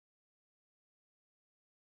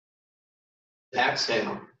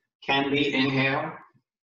exhale. Can be inhale.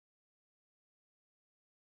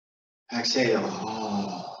 Exhale.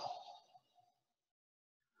 Oh.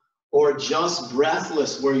 Or just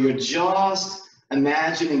breathless, where you're just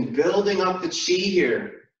imagining building up the chi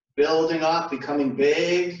here. Building up, becoming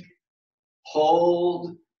big.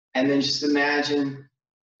 Hold. And then just imagine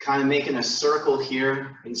kind of making a circle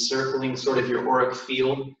here, encircling sort of your auric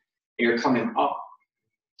field. You're coming up.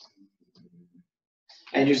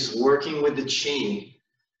 And you're just working with the chi.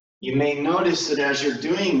 You may notice that as you're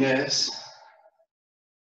doing this,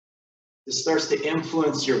 it starts to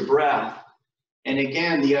influence your breath. And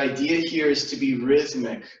again, the idea here is to be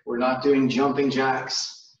rhythmic. We're not doing jumping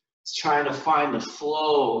jacks. It's trying to find the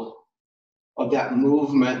flow of that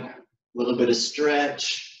movement, a little bit of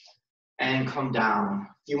stretch, and come down.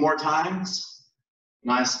 A few more times.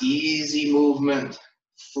 Nice, easy movement,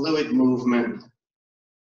 fluid movement.